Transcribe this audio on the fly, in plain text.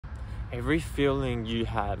every feeling you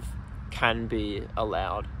have can be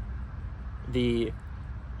allowed. The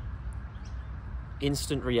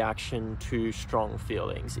instant reaction to strong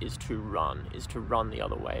feelings is to run the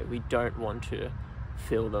other way. We don't want to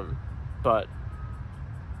feel them, but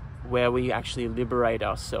where we actually liberate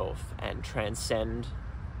ourselves and transcend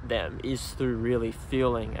them is through really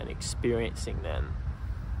feeling and experiencing them.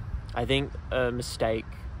 I think a mistake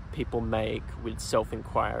people make with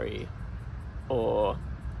self-inquiry or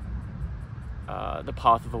the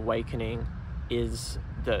path of awakening is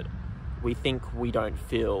that we think we don't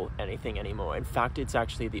feel anything anymore. In fact, it's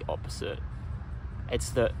actually the opposite.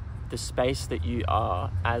 It's that the space that you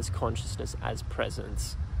are as consciousness, as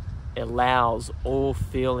presence, allows all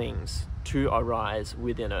feelings to arise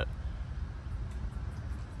within it,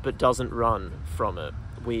 but doesn't run from it.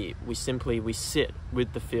 We simply sit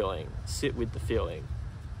with the feeling,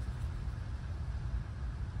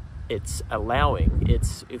 It's allowing.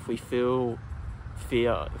 It's, if we feel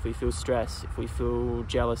fear, if we feel stress, if we feel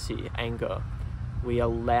jealousy, anger, we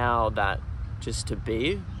allow that just to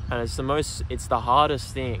be. And it's the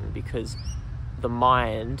hardest thing, because the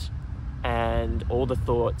mind and all the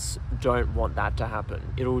thoughts don't want that to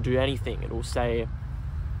happen. It'll do anything. It'll say,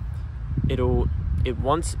 the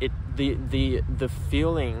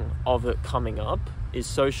feeling of it coming up is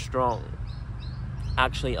so strong.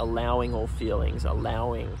 Actually allowing all feelings,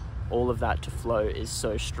 allowing all of that to flow is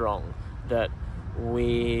so strong that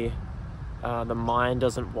the mind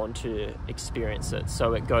doesn't want to experience it.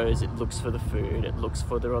 So it looks for the food, it looks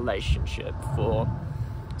for the relationship, for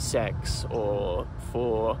sex, or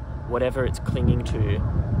for whatever it's clinging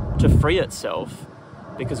to free itself,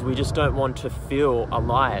 because we just don't want to feel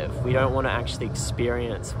alive. We don't want to actually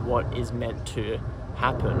experience what is meant to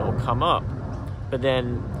happen or come up. But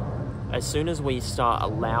then as soon as we start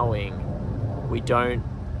allowing, we don't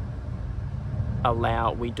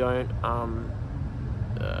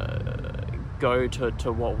go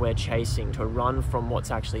to what we're chasing, to run from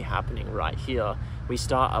what's actually happening right here. We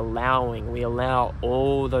start allowing, we allow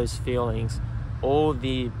all those feelings, all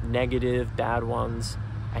the negative, bad ones,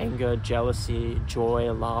 anger, jealousy,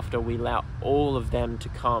 joy, laughter, we allow all of them to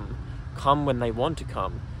come when they want to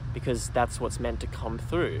come, because that's what's meant to come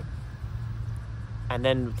through. And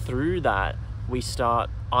then through that, we start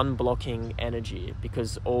unblocking energy,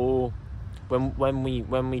 because when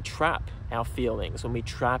we trap our feelings, when we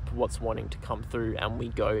trap what's wanting to come through, and we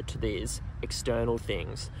go to these external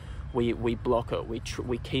things, we block it, we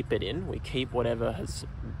keep it in, we keep whatever has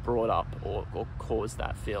brought up or caused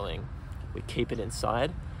that feeling, we keep it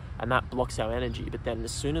inside, and that blocks our energy. But then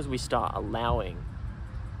as soon as we start allowing,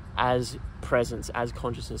 as presence, as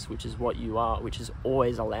consciousness, which is what you are, which is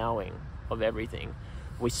always allowing of everything,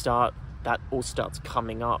 that all starts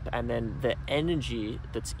coming up, and then the energy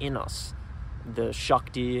that's in us, the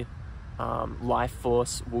Shakti, life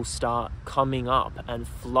force, will start coming up and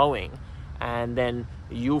flowing, and then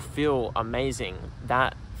you'll feel amazing.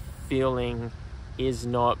 That feeling is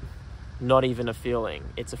not even a feeling,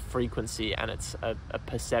 it's a frequency, and it's a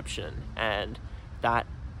perception, and that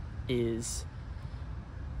is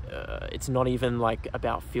it's not even like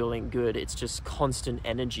about feeling good. It's just constant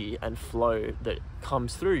energy and flow that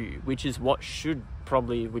comes through you, which is what should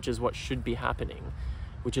be happening,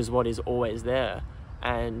 which is what is always there.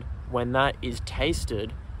 And when that is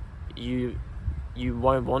tasted, you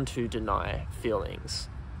won't want to deny feelings.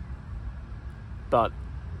 But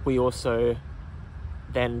we also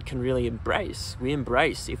then can really embrace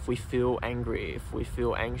if we feel angry, if we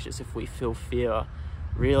feel anxious, if we feel fear,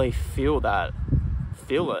 really feel that.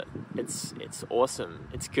 Feel it. It's awesome.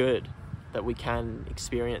 It's good that we can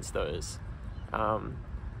experience those. So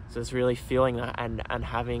it's really feeling that and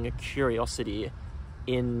having a curiosity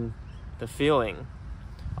in the feeling.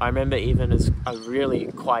 I remember even as a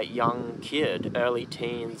really quite young kid, early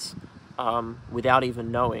teens, without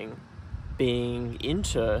even knowing, being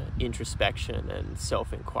into introspection and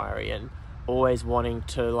self-inquiry, and always wanting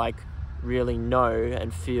to like really know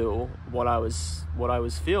and feel what I was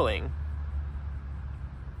feeling.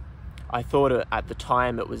 I thought at the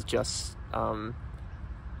time it was just,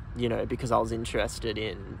 because I was interested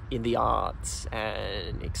in the arts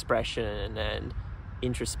and expression and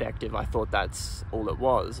introspective. I thought that's all it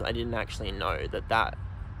was. I didn't actually know that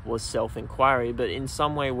was self-inquiry, but in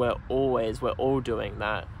some way we're all doing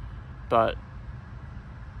that, but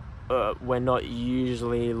we're not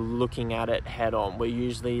usually looking at it head on.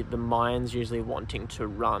 The mind's usually wanting to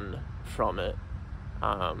run from it.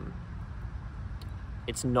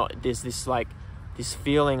 It's not, there's this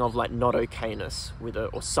feeling of like not okayness with it,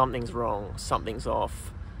 or something's wrong, something's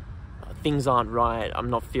off, things aren't right, I'm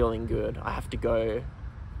not feeling good, I have to go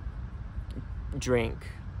drink,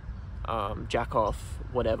 jack off,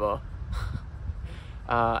 whatever.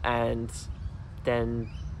 And then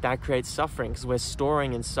that creates suffering because we're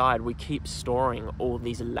storing inside. We keep storing all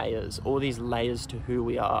these layers to who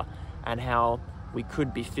we are and how we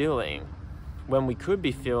could be feeling, when we could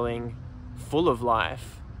be feeling full of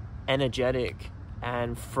life, energetic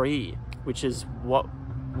and free, which is what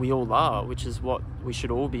we all are, which is what we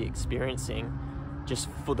should all be experiencing, just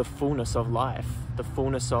for the fullness of life, the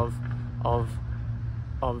fullness of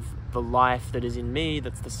the life that is in me,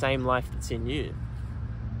 that's the same life that's in you.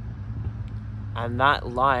 And that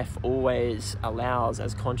life always allows,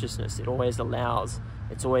 as consciousness, it always allows,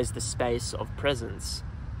 it's always the space of presence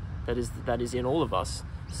that is in all of us.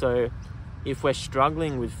 So if we're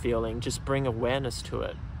struggling with feeling, just bring awareness to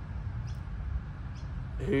it.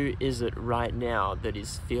 Who is it right now that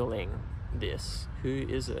is feeling this? Who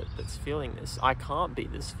is it that's feeling this? I can't be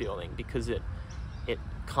this feeling because it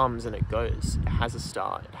comes and it goes. It has a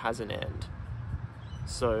start, it has an end.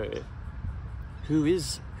 So who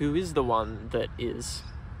is the one that is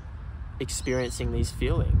experiencing these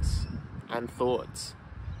feelings and thoughts?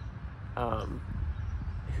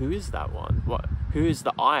 Who is that one? Who is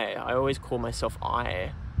the I? I always call myself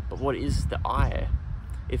I, but what is the I?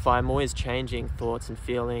 If I'm always changing thoughts and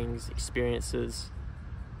feelings, experiences,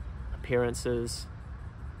 appearances,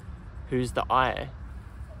 who's the I?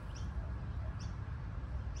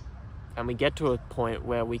 And we get to a point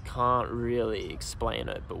where we can't really explain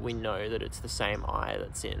it, but we know that it's the same I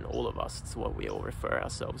that's in all of us. It's what we all refer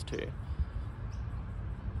ourselves to.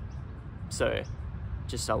 So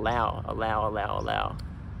just allow.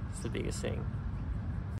 It's the biggest thing.